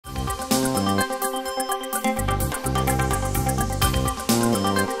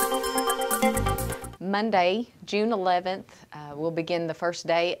Monday, June 11th, will begin the first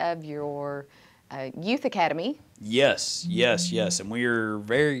day of your Youth Academy. Yes, yes, yes, and we're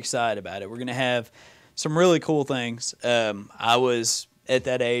very excited about it. We're going to have some really cool things. I was at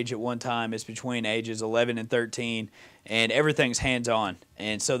that age at one time. It's between ages 11 and 13, and everything's hands-on.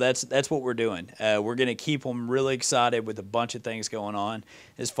 And so that's what we're doing. We're going to keep them really excited with a bunch of things going on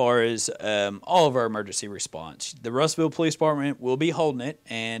as far as all of our emergency response. The Russellville Police Department will be holding it,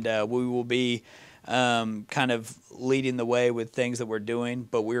 and we will be kind of leading the way with things that we're doing,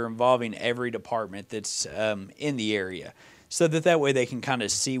 but we're involving every department that's in the area, so that way they can kind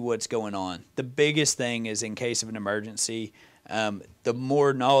of see what's going on. The biggest thing is, in case of an emergency, the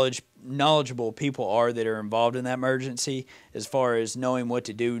more knowledgeable people are that are involved in that emergency, as far as knowing what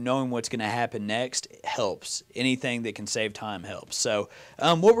to do, knowing what's going to happen next, helps. Anything that can save time helps. So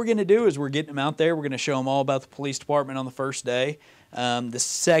what we're going to do is we're getting them out there. We're going to show them all about the police department on the first day. The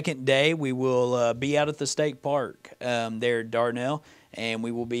second day, we will be out at the state park there at Darnell, and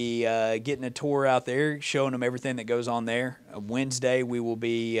we will be getting a tour out there, showing them everything that goes on there. Wednesday, we will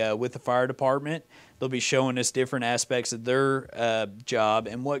be with the fire department. They'll be showing us different aspects of their job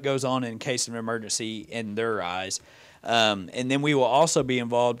and what goes on in case of an emergency in their eyes. And then we will also be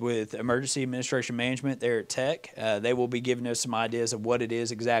involved with Emergency Administration Management there at Tech. They will be giving us some ideas of what it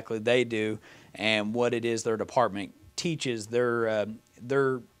is exactly they do and what it is their department teaches their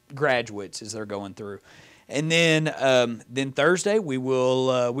graduates as they're going through. And then Thursday we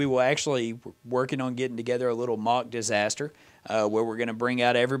will actually working on getting together a little mock disaster where we're going to bring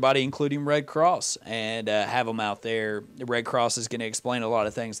out everybody, including Red Cross, and have them out there. The Red Cross is going to explain a lot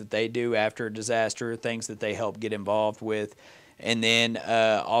of things that they do after a disaster, things that they help get involved with. And then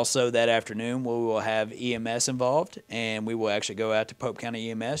also that afternoon, we will have EMS involved, and we will actually go out to Pope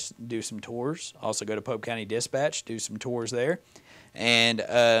County EMS, do some tours. Also go to Pope County Dispatch, do some tours there, and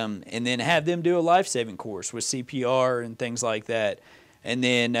then have them do a life-saving course with CPR and things like that. And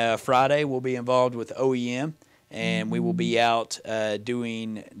then Friday, we'll be involved with OEM, and we will be out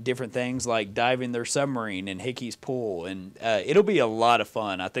doing different things like diving their submarine in Hickey's Pool, and it'll be a lot of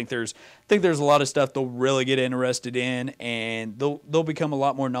fun. I think there's a lot of stuff they'll really get interested in, and they'll become a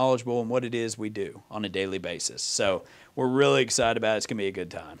lot more knowledgeable in what it is we do on a daily basis. So we're really excited about it. It's going to be a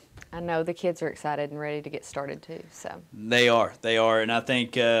good time. I know the kids are excited and ready to get started too. So they are, and I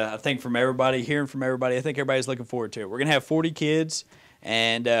think from everybody, hearing from everybody, I think everybody's looking forward to it. We're going to have 40 kids.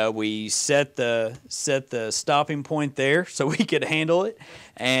 And we set the stopping point there so we could handle it,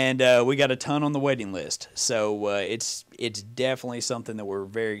 and we got a ton on the waiting list. So it's definitely something that we're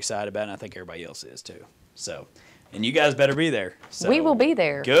very excited about, and I think everybody else is too. So, and you guys better be there. So, we will be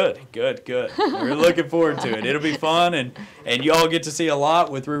there. Good. We're looking forward to it. It'll be fun, and you all get to see a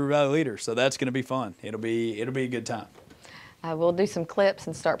lot with River Valley Leaders. So that's going to be fun. It'll be a good time. We'll do some clips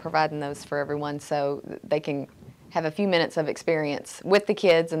and start providing those for everyone so they can have a few minutes of experience with the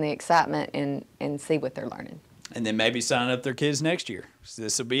kids and the excitement and see what they're learning. And then maybe sign up their kids next year. So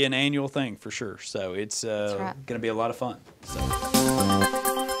this will be an annual thing for sure. So it's right. going to be a lot of fun. So.